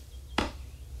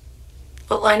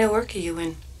 What line of work are you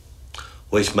in?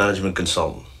 Waste management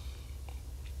consultant.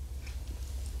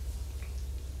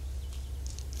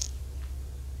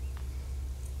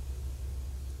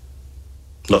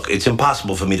 Look, it's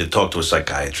impossible for me to talk to a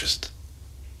psychiatrist.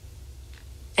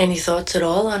 Any thoughts at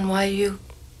all on why you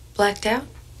blacked out?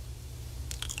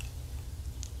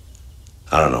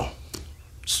 I don't know.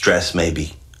 Stress,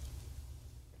 maybe.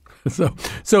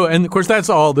 So, and of course, that's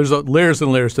all. There's layers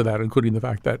and layers to that, including the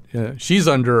fact that she's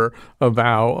under a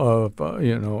vow of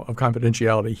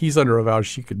confidentiality. He's under a vow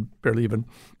she could barely even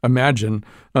imagine.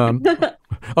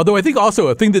 Although I think also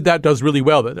a thing that does really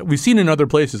well that we've seen in other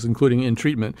places, including in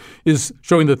treatment, is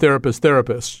showing the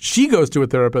therapist. She goes to a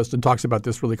therapist and talks about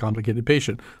this really complicated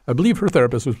patient. I believe her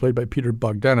therapist was played by Peter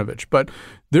Bogdanovich. But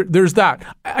there's that.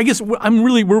 I guess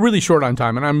we're really short on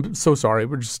time, and I'm so sorry.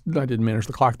 I didn't manage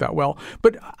the clock that well.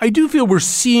 But I do feel we're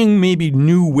seeing maybe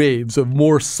new waves of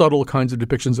more subtle kinds of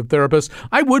depictions of therapists.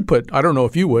 I would put, I don't know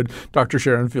if you would, Dr.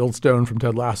 Sharon Fieldstone from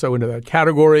Ted Lasso into that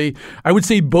category. I would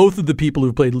say both of the people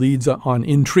who played leads on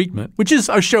In Treatment, which is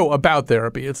a show about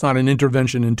therapy. It's not an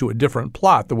intervention into a different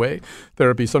plot the way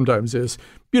therapy sometimes is.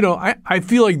 I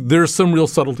feel like there's some real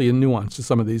subtlety and nuance to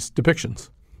some of these depictions.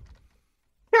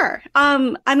 Sure.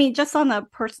 Just on a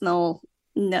personal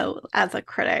note, as a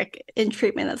critic, In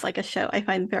Treatment is like a show I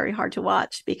find very hard to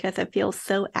watch because it feels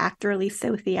so actorly,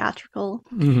 so theatrical.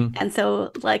 Mm-hmm. And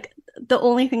so like the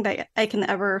only thing that I can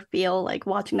ever feel like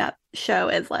watching that show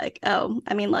is like,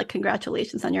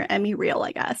 congratulations on your Emmy reel,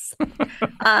 I guess.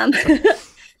 I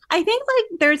think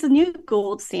like there's a new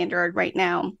gold standard right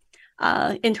now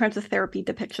in terms of therapy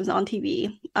depictions on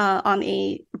TV, on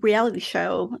a reality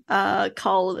show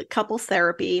called Couples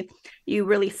Therapy. You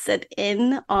really sit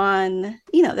in on,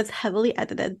 this heavily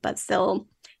edited, but still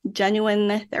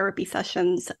genuine therapy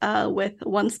sessions with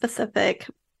one specific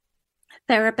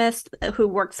therapist who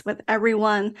works with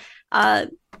everyone.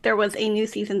 There was a new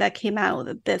season that came out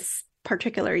this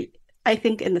particular, I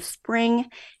think, in the spring.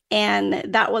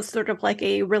 And that was sort of like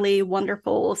a really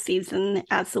wonderful season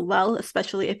as well,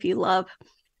 especially if you love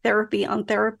therapy on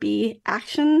therapy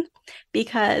action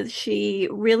because she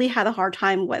really had a hard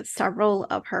time with several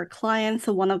of her clients.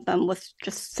 So one of them was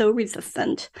just so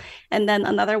resistant. And then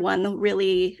another one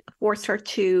really forced her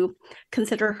to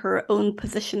consider her own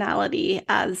positionality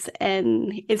as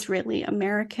an Israeli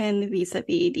American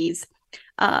vis-a-vis these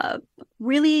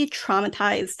really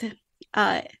traumatized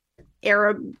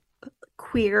Arab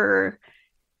queer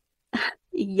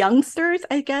youngsters,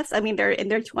 I guess. I mean, they're in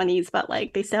their 20s, but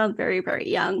like they sound very, very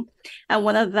young. And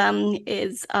one of them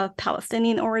is of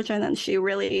Palestinian origin,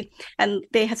 and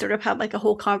they had sort of had like a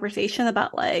whole conversation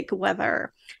about like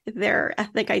whether their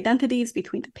ethnic identities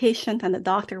between the patient and the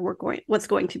doctor was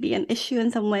going to be an issue in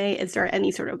some way. Is there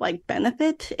any sort of like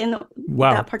benefit in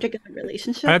that particular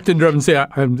relationship? I have to interrupt and say,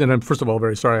 I'm first of all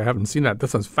very sorry I haven't seen that. That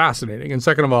sounds fascinating. And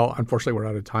second of all, unfortunately, we're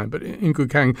out of time. But Inku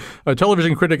Kang, a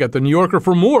television critic at The New Yorker.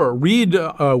 For more, read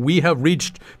We Have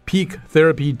Reached Peak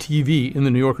Therapy TV in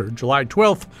The New Yorker, July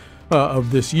 12th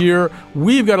of this year.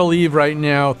 We've got to leave right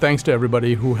now. Thanks to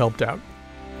everybody who helped out.